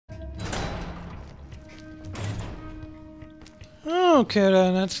Okay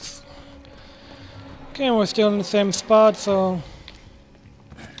then, that's... Okay, we're still in the same spot, so...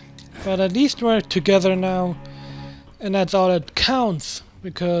 But at least we're together now. And that's all that counts,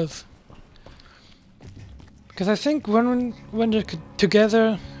 because I think when they're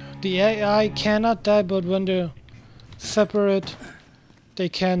together, the AI cannot die, but when they're separate, they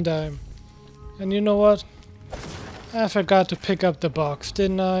can die. And you know what? I forgot to pick up the box,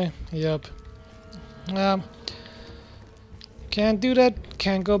 didn't I? Yep. Can't do that.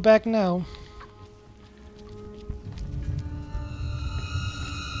 Can't go back now.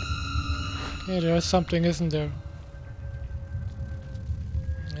 Okay, there's something, isn't there?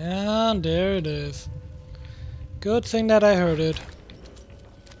 And there it is. Good thing that I heard it.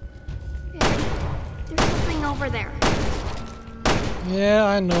 There's something over there. Yeah,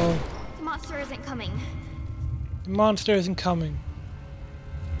 I know. The monster isn't coming. The monster isn't coming.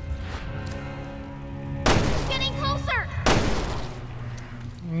 It's getting closer!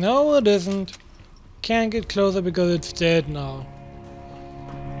 No, it isn't. Can't get closer because it's dead now.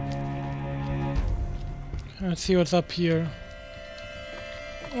 Let's see what's up here.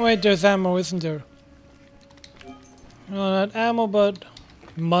 Wait, there's ammo, isn't there? No, not ammo, but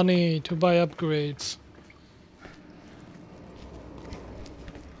money to buy upgrades.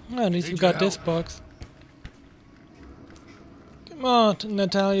 Well, at least we got this box. Come on,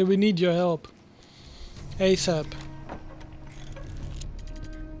 Natalia, we need your help. ASAP.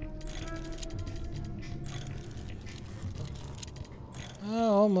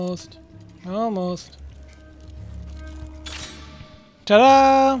 Oh, almost. Almost.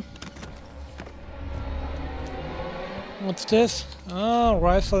 Ta-da! What's this? Oh,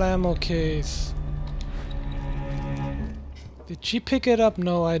 rifle ammo case. Did she pick it up?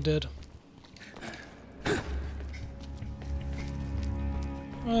 No, I did.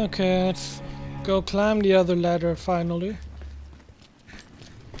 Okay, let's go climb the other ladder finally.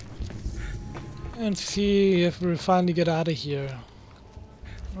 And see if we finally get out of here.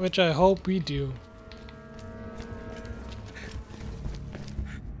 Which I hope we do.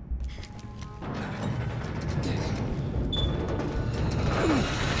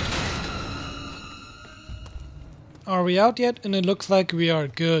 Are we out yet? And it looks like we are.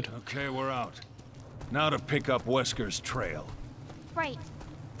 Good. Okay, we're out. Now to pick up Wesker's trail. Right.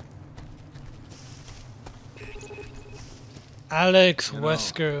 Alex You know,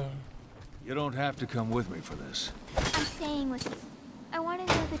 Wesker. You don't have to come with me for this. I'm staying with you. I want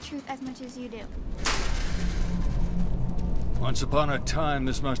to know the truth as much as you do. Once upon a time,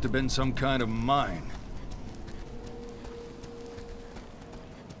 this must have been some kind of mine.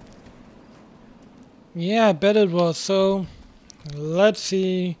 Yeah, I bet it was. So, let's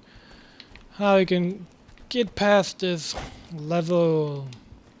see how we can get past this level.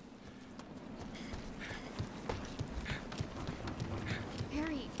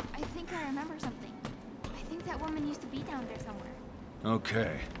 Harry, I think I remember something. I think that woman used to be down there somewhere.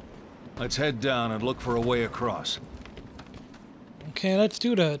 Okay. Let's head down and look for a way across. Okay, let's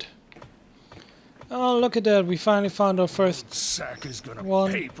do that. Oh, look at that. We finally found our first Sack is gonna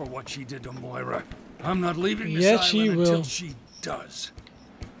one. pay for what she did to Moira. I'm not leaving this Yes, she island will. until she does.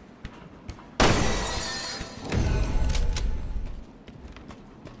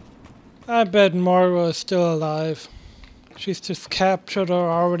 I bet Moira is still alive. She's just captured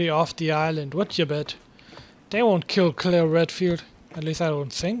or already off the island. What you bet? They won't kill Claire Redfield. At least I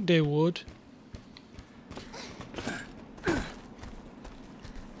don't think they would.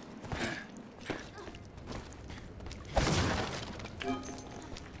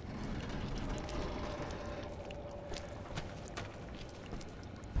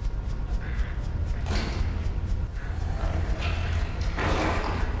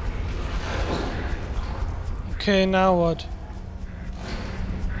 Okay, now what?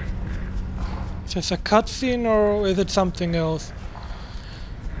 Is this a cutscene or is it something else?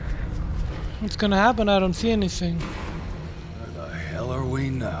 What's gonna happen? I don't see anything. Where the hell are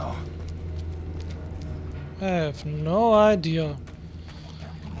we now? I have no idea.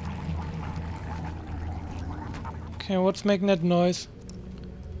 Okay, what's making that noise?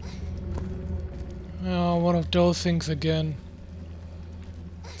 Oh, one of those things again.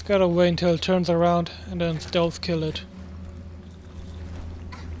 It's gotta wait until it turns around and then stealth kill it.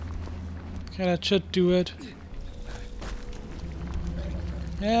 Okay, that should do it.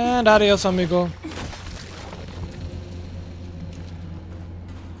 And adios, amigo.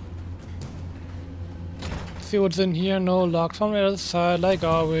 See what's in here? No, locked from the other side, like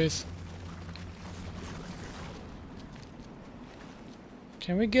always.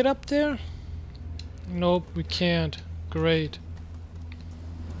 Can we get up there? Nope, we can't. Great.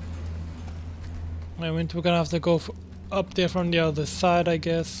 I mean, we're gonna have to go up there from the other side, I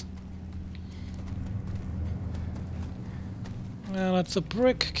guess. And that's a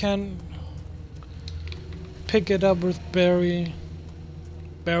brick. Can pick it up with Barry.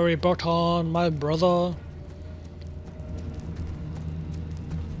 Barry Burton, my brother.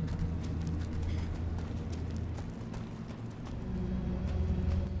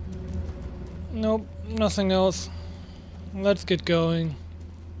 Nope, nothing else. Let's get going.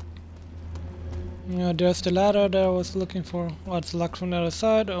 Yeah, there's the ladder that I was looking for. Oh, it's locked from the other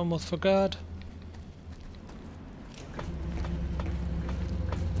side. I almost forgot.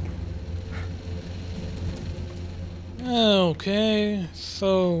 Okay,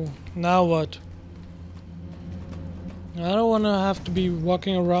 so now what? I don't want to have to be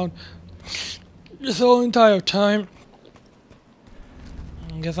walking around this whole entire time.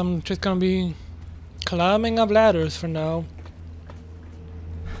 I guess I'm just gonna be climbing up ladders for now.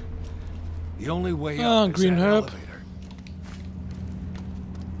 The only way up is green that herb. elevator.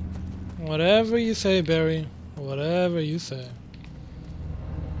 Whatever you say, Barry. Whatever you say.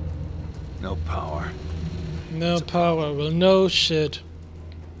 No power. No power. Well, no shit.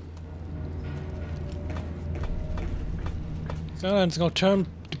 So then it's gonna turn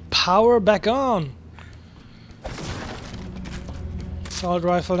the power back on. Assault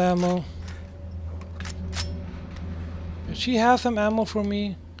rifle ammo. Does she have some ammo for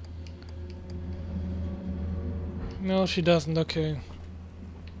me? No, she doesn't. Okay.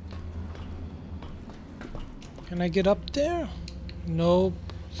 Can I get up there? Nope.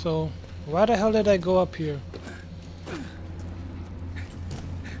 So, why the hell did I go up here?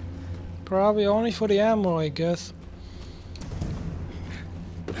 Probably only for the ammo, I guess.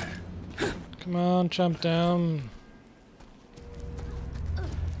 Come on, jump down.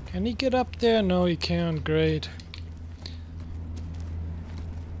 Can he get up there? No, he can't. Great.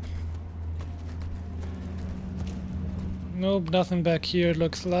 Nope, nothing back here, it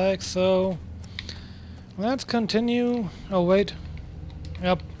looks like, so let's continue. Oh wait,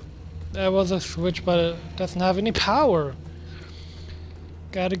 yep, there was a switch, but it doesn't have any power.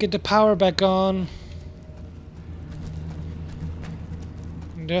 Gotta get the power back on.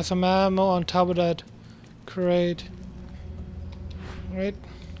 And there's some ammo on top of that crate. Wait,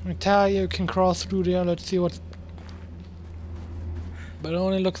 Natalia can cross through there, let's see what's... But it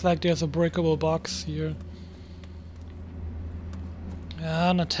only looks like there's a breakable box here.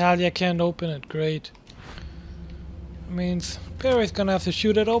 Ah, Natalia can't open it. Great. Means Barry's gonna have to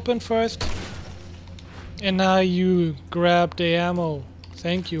shoot it open first. And now you grab the ammo.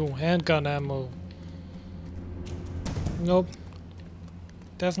 Thank you. Handgun ammo. Nope.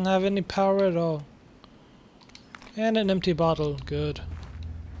 Doesn't have any power at all. And an empty bottle. Good.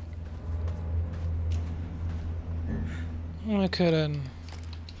 Okay then.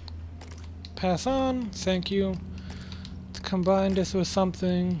 Pass on. Thank you. Combine this with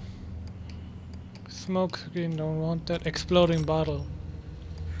something. Smoke screen, don't want that. Exploding bottle.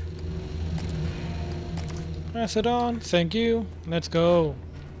 Pass it on, thank you. Let's go.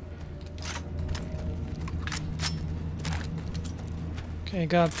 Okay,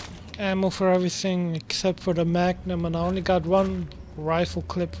 got ammo for everything except for the Magnum, and I only got one rifle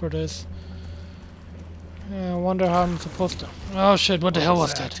clip for this. I wonder how I'm supposed to... Oh shit, what the hell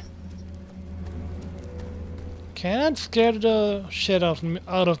was that? That scared the shit out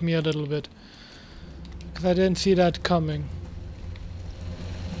of me a little bit, because I didn't see that coming.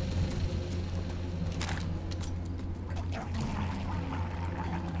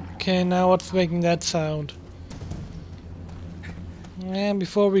 Okay, now what's making that sound? And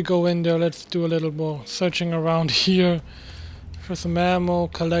before we go in there, let's do a little more searching around here for some ammo,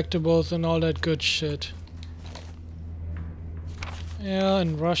 collectibles, and all that good shit. Yeah,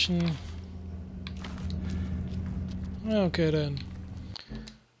 in Russian. Okay then.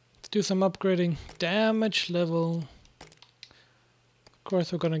 Let's do some upgrading. Damage level. Of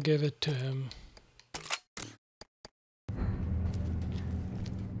course we're gonna give it to him.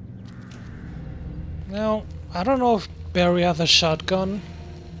 Now, I don't know if Barry has a shotgun.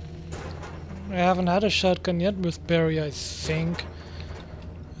 I haven't had a shotgun yet with Barry, I think.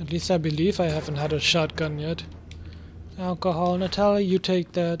 At least I believe I haven't had a shotgun yet. Alcohol. Natalia, you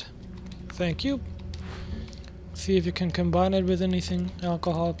take that. Thank you. See if you can combine it with anything.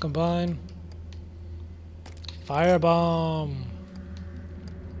 Alcohol, combine. Firebomb.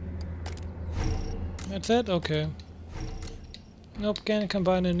 That's it? Okay. Nope, can't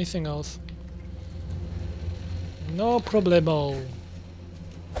combine anything else. No problemo.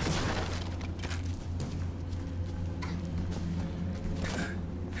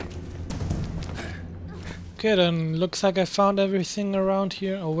 Okay then, looks like I found everything around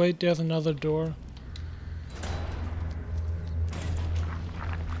here. Oh wait, there's another door.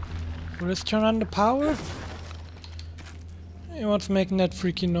 Will this turn on the power? Hey, what's making that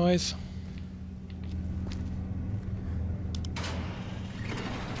freaky noise?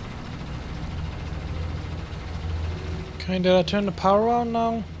 Okay, did I turn the power on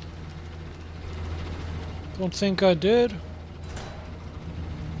now? Don't think I did.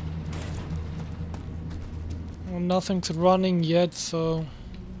 Well, nothing's running yet, so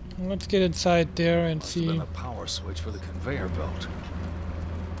let's get inside there and see. Must have been a power switch for the conveyor belt.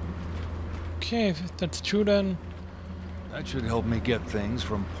 Okay, if that's true then. That should help me get things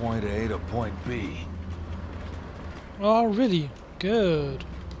from point A to point B. Oh, really? Good.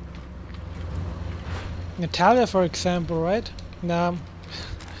 Natalia, for example, right? Nah,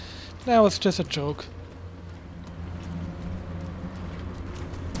 that was just a joke.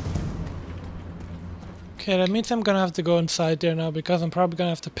 Okay, that means I'm gonna have to go inside there now because I'm probably gonna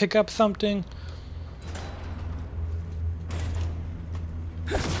have to pick up something.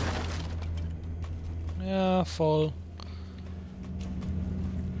 Yeah, full.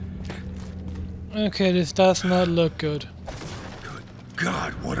 Okay, this does not look good. Good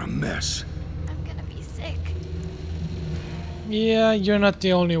God, what a mess. I'm gonna be sick. Yeah, you're not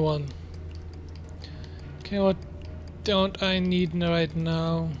the only one. Okay, what don't I need right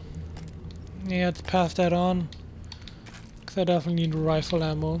now? Yeah, let's pass that on. Because I definitely need rifle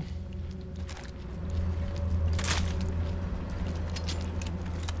ammo.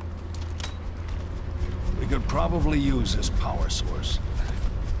 We could probably use this power source.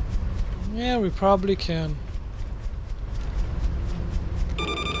 Yeah, we probably can.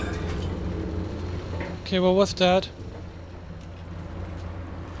 Okay, what was that?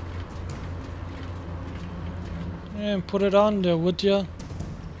 And put it on there, would ya?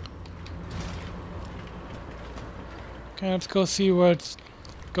 Okay, let's go see where it's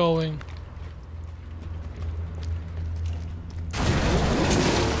going.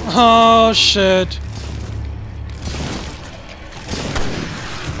 Oh shit!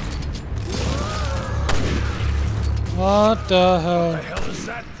 What the hell? What the hell is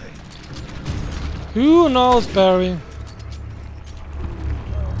that thing? Who knows, Barry?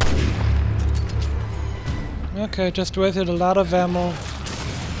 Okay, just wasted a lot of ammo.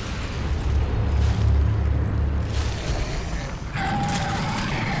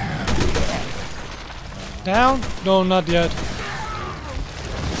 Down? No, not yet.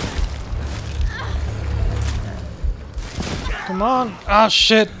 Come on. Ah,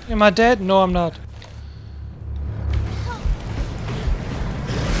 shit. Am I dead? No, I'm not.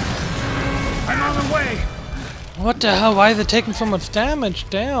 I'm on the way. What the hell? Why is it taking so much damage?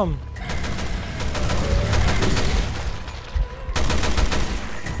 Damn.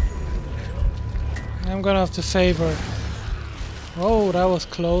 I'm gonna have to save her. Oh, that was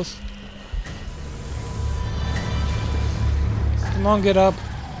close. Come on, get up.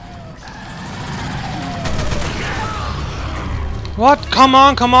 What? Come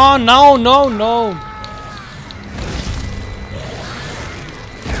on, come on! No, no, no!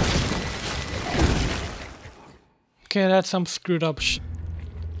 Okay, that's some screwed up shit.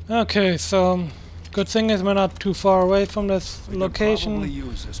 Okay, so good thing is we're not too far away from this location. We could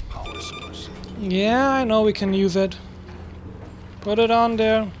probably use this power source. Yeah, I know we can use it. Put it on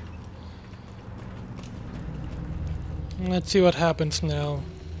there. Let's see what happens now.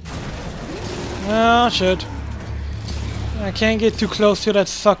 Oh shit. I can't get too close to that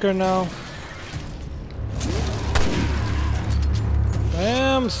sucker now.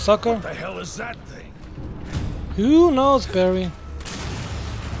 Bam, sucker. What the hell is that thing? Who knows, Barry?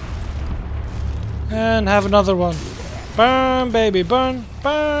 And have another one. Burn, baby, burn.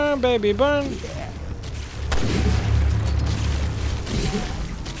 Burn, baby, burn.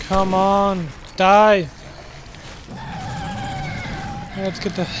 Come on. Die. Let's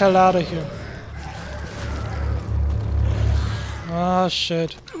get the hell out of here. Ah,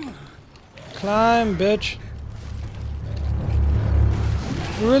 shit. Climb, bitch.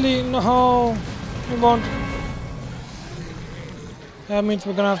 Really? No. We won't. That means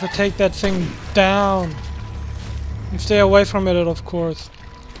we're gonna have to take that thing down. And stay away from it, of course.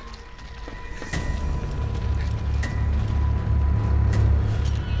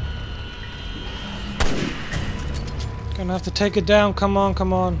 Gonna have to take it down. Come on,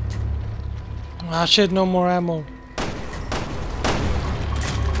 come on. Ah, shit, no more ammo.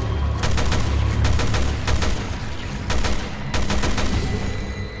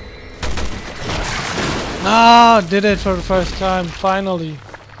 Ah, did it for the first time, finally.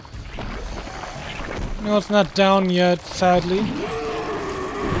 No, it's not down yet, sadly.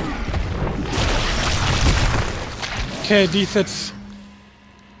 Okay, defense.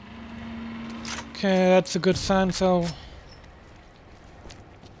 Okay, that's a good sign, so...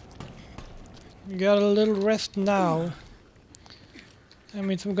 We got a little rest now. That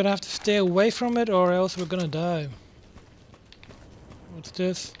means we're gonna have to stay away from it or else we're gonna die. What's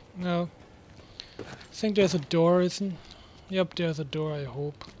this? No. I think there's a door, isn't? Yep, there's a door, I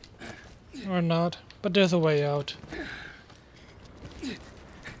hope. Or not. But there's a way out.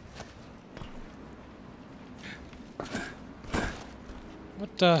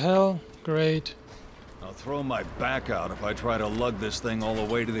 What the hell? Great. I'll throw my back out if I try to lug this thing all the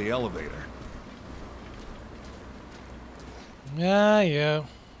way to the elevator. Yeah.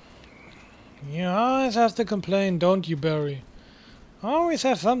 You always have to complain, don't you, Barry? Always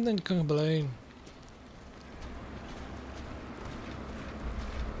have something to complain.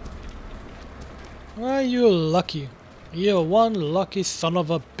 Well, you're lucky. You're one lucky son of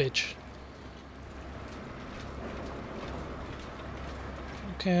a bitch.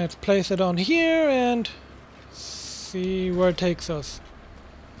 Okay, let's place it on here and see where it takes us.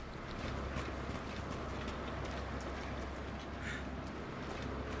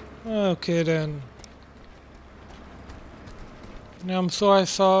 Okay then. Now I'm sorry I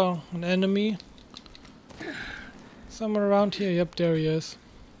saw an enemy. Somewhere around here. Yep, there he is.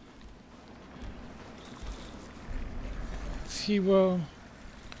 See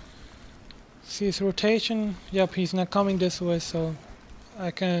his rotation? Yep, he's not coming this way, so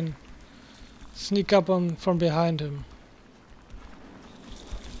I can sneak up on from behind him.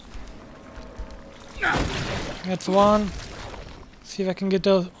 That's one. See if I can get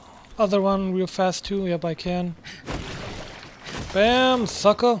the other one real fast too. Yep, I can. Bam,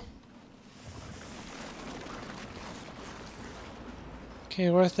 sucker. Okay,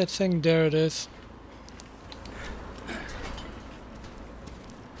 where's that thing? There it is.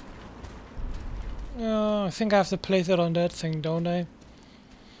 I think I have to place it on that thing, don't I?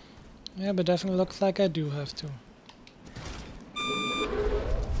 Yeah, but definitely looks like I do have to.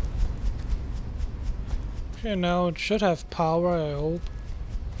 Okay, now it should have power, I hope.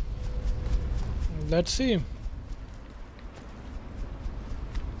 Let's see.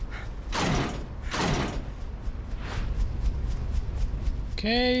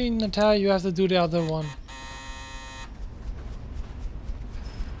 Okay, Natalia, you have to do the other one.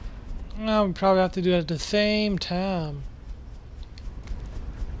 Now we probably have to do it at the same time.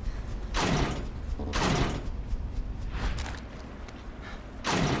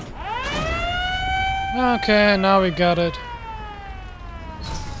 Okay, now we got it.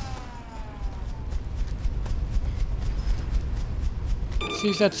 See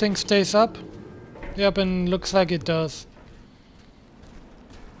if that thing stays up? Yep, and looks like it does.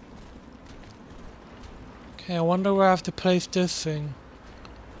 Okay, I wonder where I have to place this thing.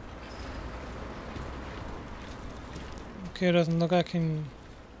 Okay, it doesn't look like I can...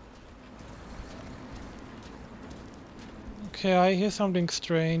 Okay, I hear something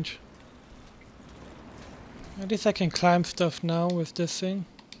strange. At least I can climb stuff now with this thing.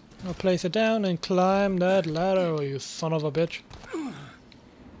 I'll place it down and climb that ladder, oh you son of a bitch.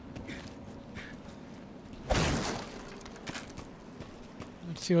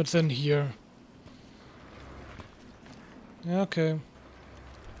 Let's see what's in here. Okay.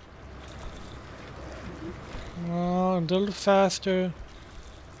 Oh, a little faster.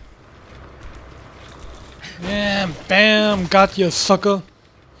 Yeah, bam! Got you, sucker!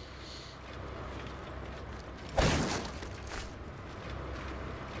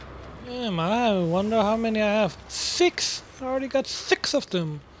 Damn, I wonder how many I have. 6! I already got 6 of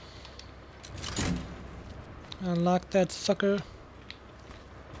them! Unlock that sucker.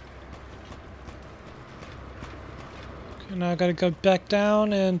 Okay, now I gotta go back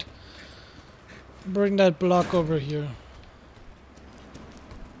down and bring that block over here.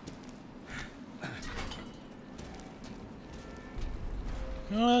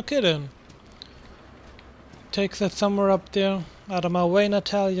 Okay then. Takes us somewhere up there. Out of my way,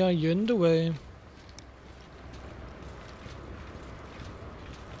 Natalia, you're in the way.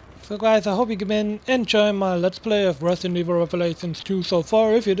 So guys, I hope you've been enjoying my Let's Play of Resident Evil Revelations 2 so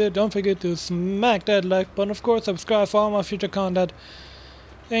far. If you did, don't forget to smack that like button. Of course, subscribe for all my future content,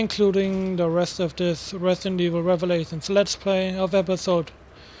 including the rest of this Resident Evil Revelations Let's Play of episode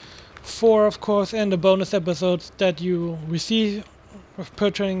 4, of course, and the bonus episodes that you receive of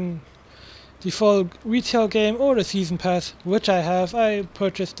purchasing the full retail game or the season pass, which I have. I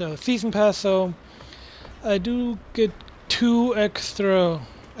purchased the season pass, so I do get 2 extra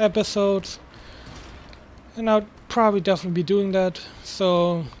episodes, and I'll probably definitely be doing that.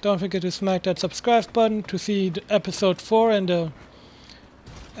 So don't forget to smack that subscribe button to see the episode 4 and the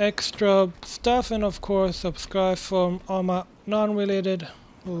extra stuff, and of course subscribe for all my non-related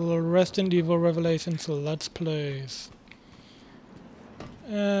Resident Evil Revelations Let's Plays.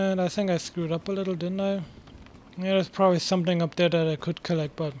 And I think I screwed up a little, didn't I? Yeah, there's probably something up there that I could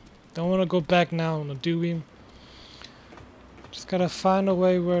collect, but don't want to go back now, do we? Just gotta find a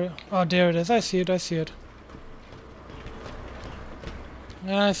way where... Oh, there it is. I see it, I see it.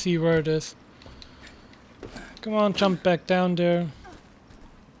 I see where it is. Come on, jump back down there.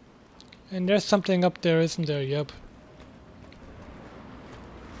 And there's something up there, isn't there? Yep.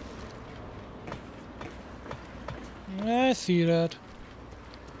 I see that.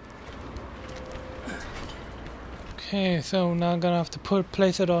 Okay, so now I'm gonna have to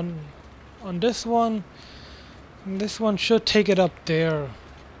place it on this one. And this one should take it up there.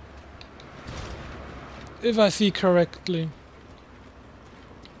 If I see correctly.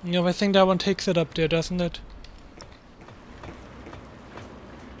 Yep, I think that one takes it up there, doesn't it?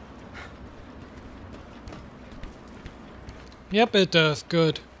 Yep, it does.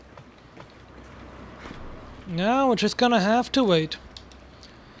 Good. Now we're just gonna have to wait.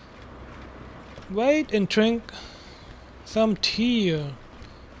 Wait and drink some tea.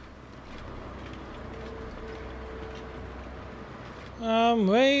 I'm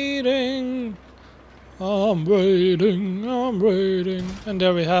waiting. I'm waiting. I'm waiting. And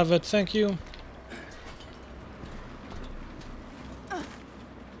there we have it. Thank you.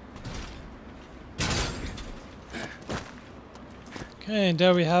 Okay,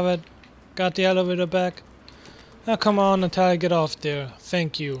 there we have it. Got the elevator back. Now come on, Natalia, get off there.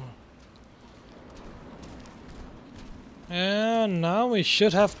 Thank you. And now we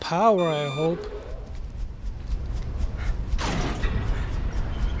should have power, I hope.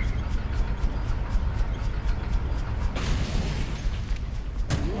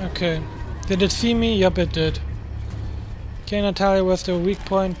 Okay. Did it see me? Yup, it did. Okay, Natalia, where's the weak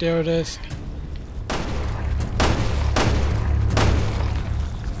point? There it is.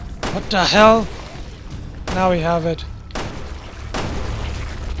 What the hell? Now we have it.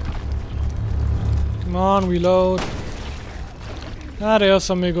 Come on, reload. Adios,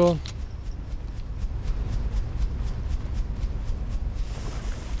 amigo.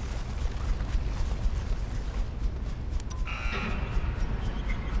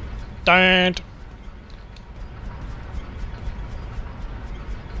 Darn it.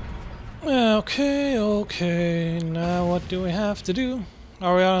 Okay, okay. Now what do we have to do?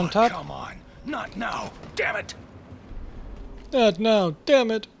 Are we on top? Come on. Not now. Damn it. Not now,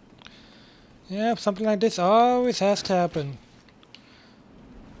 damn it. Yep, something like this always has to happen.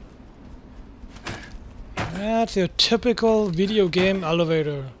 That's your typical video game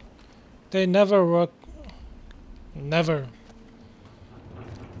elevator. They never work. Never.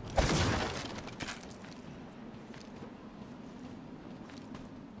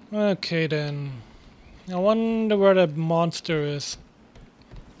 Okay then. I wonder where the monster is.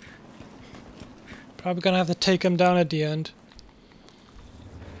 Probably gonna have to take him down at the end.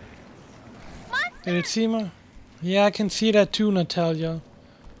 Monster! Did it see me? Yeah, I can see that too, Natalia.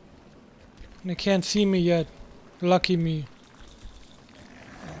 They can't see me yet. Lucky me.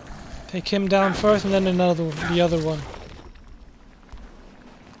 Take him down first and then the other one.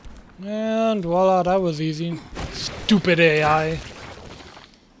 And voila, that was easy. Stupid AI.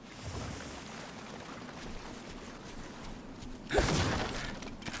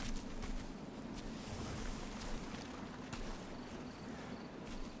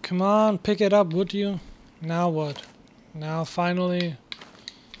 Come on, pick it up, would you? Now what? Now finally...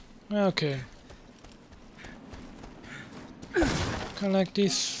 Okay. Collect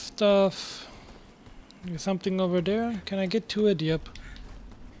this stuff. There's something over there. Can I get to it? Yep.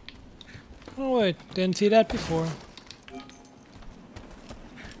 Oh wait, didn't see that before.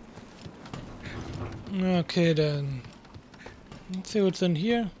 Okay then. Let's see what's in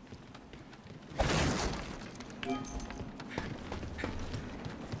here.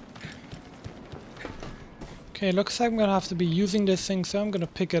 Okay, looks like I'm gonna have to be using this thing, so I'm gonna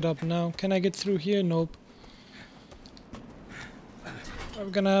pick it up now. Can I get through here? Nope. I'm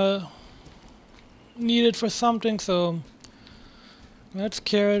gonna need it for something, so let's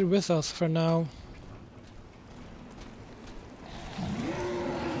carry it with us for now.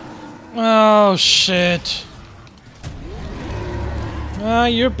 Oh shit. Ah,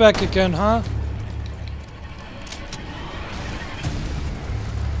 you're back again, huh?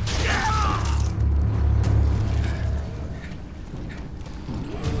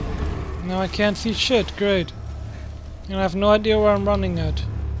 Now I can't see shit, great. And I have no idea where I'm running at.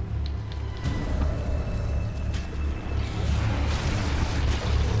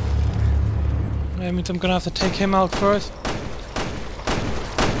 That means I'm gonna have to take him out first.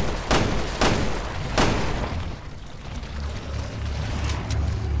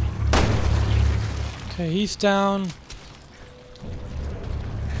 Okay, he's down.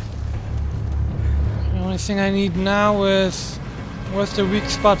 Only thing I need now is... Where's the weak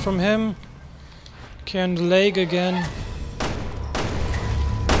spot from him? Okay, on the leg again.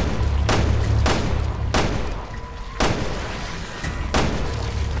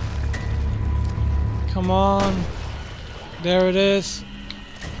 Come on. There it is.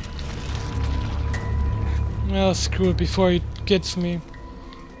 Oh, screw it before he gets me.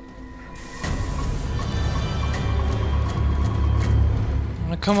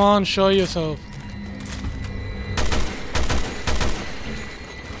 Now, come on, show yourself.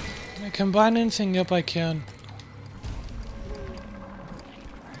 Can I combine anything? Yep, I can.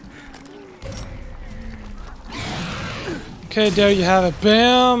 Okay, there you have it.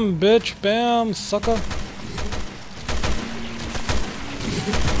 Bam, bitch, bam, sucker.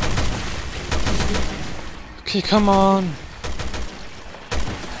 Okay, come on.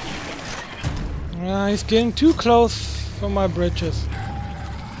 He's getting too close for my britches.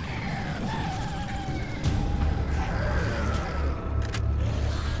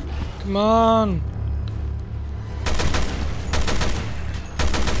 Come on.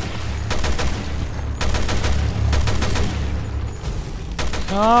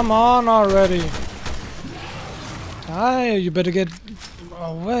 Come on already. Aye, you better get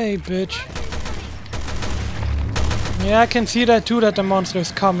away, bitch. Yeah, I can see that too, that the monster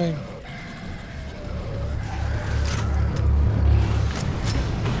is coming.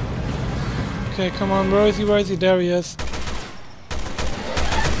 Okay, come on, where is he, where is he? There he is.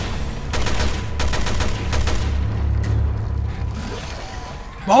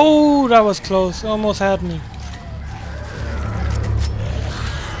 Oh, that was close, almost had me.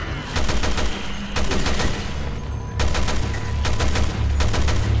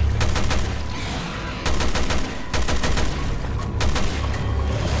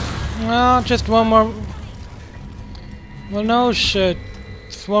 No, just one more. Well, no shit.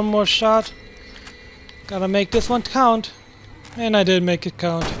 Just one more shot. Gotta make this one count. And I did make it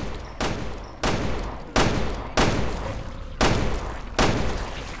count.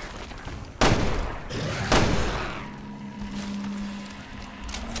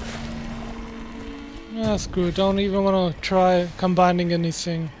 Ah, screw it. Don't even want to try combining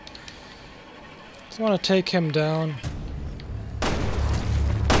anything. Just want to take him down.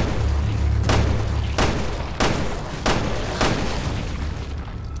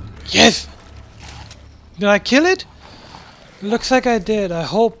 Yes! Did I kill it? Looks like I did. I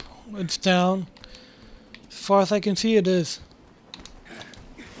hope it's down. As far as I can see, it is.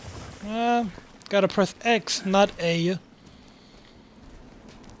 Gotta press X, not A.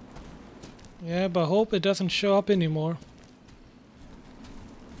 Yeah, but I hope it doesn't show up anymore.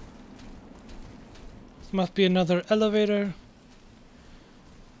 This must be another elevator.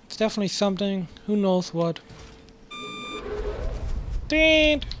 It's definitely something. Who knows what.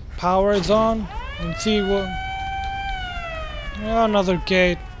 Ding! Power is on. Let's see what... Oh, another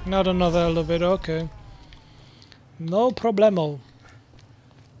gate. Not another elevator. Okay. No problemo.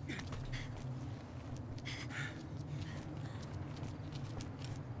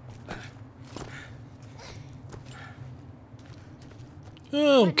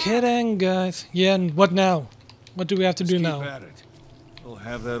 Oh, kidding, guys. Yeah, and what now? What do we have to do now? Keep at it. We'll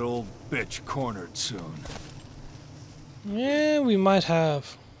have that old bitch cornered soon. Yeah, we might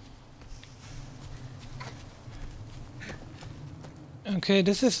have. Okay,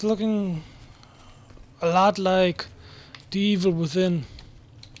 this is looking a lot like The Evil Within.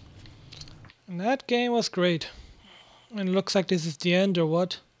 And that game was great. And it looks like this is the end, or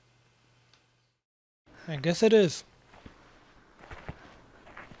what? I guess it is.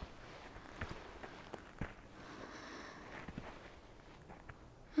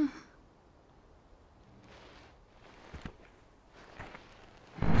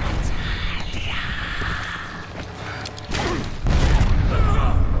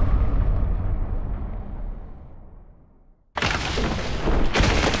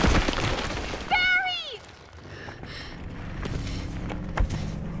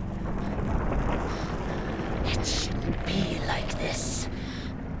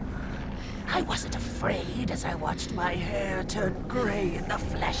 I wasn't afraid as I watched my hair turn gray and the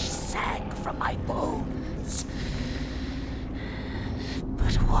flesh sag from my bones.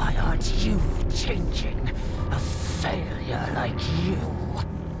 But why aren't you changing? A failure like you.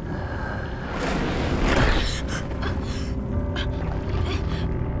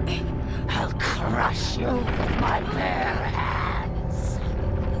 I'll crush you with my bare hands.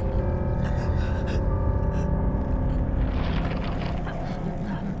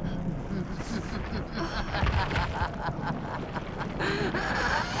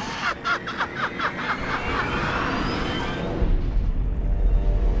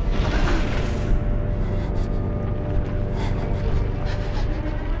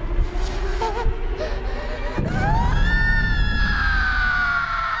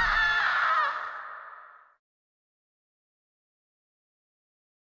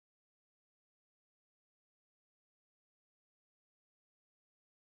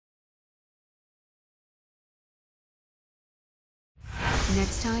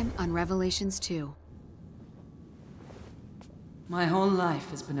 Next time on Revelations 2. My whole life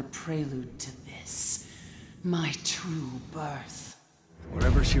has been a prelude to this. My true birth.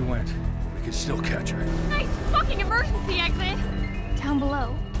 Wherever she went, we could still catch her. Nice fucking emergency exit! Down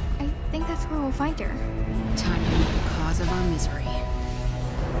below. I think that's where we'll find her. Time to meet the cause of our misery.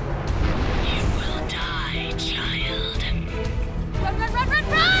 You will die, child. Run, run, run, run,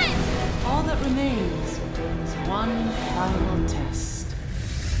 run! All that remains is one final test.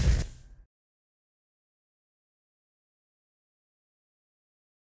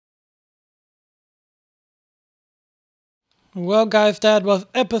 Well guys, that was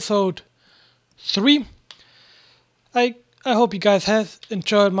episode 3. I hope you guys have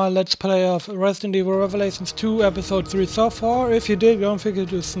enjoyed my Let's Play of Resident Evil Revelations 2 episode 3 so far. If you did, don't forget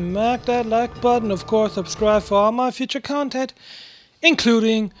to smack that like button. Of course, subscribe for all my future content,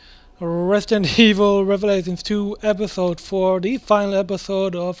 including Resident Evil Revelations 2 episode 4, the final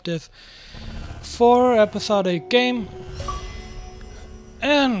episode of this 4 episodic game.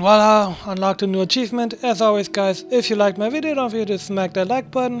 And voila, unlocked a new achievement. As always guys, if you liked my video, don't forget to smack that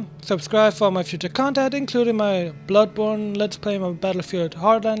like button, subscribe for my future content, including my Bloodborne Let's Play, my Battlefield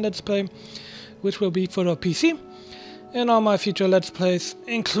Hardline Let's Play, which will be for the PC, and all my future Let's Plays,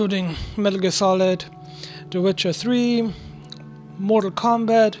 including Metal Gear Solid, The Witcher 3, Mortal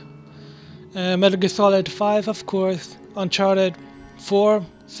Kombat, Metal Gear Solid 5 of course, Uncharted 4,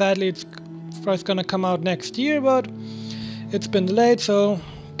 sadly it's first gonna come out next year, but it's been delayed, so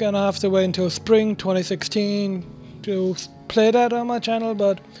gonna have to wait until spring 2016 to play that on my channel,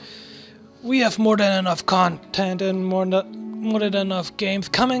 but we have more than enough content and more than enough games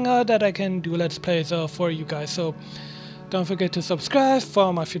coming out that I can do Let's Plays for you guys, so don't forget to subscribe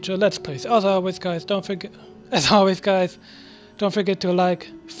for my future Let's Plays. As always guys, don't forget to like,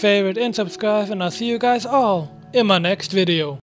 favorite and subscribe, and I'll see you guys all in my next video.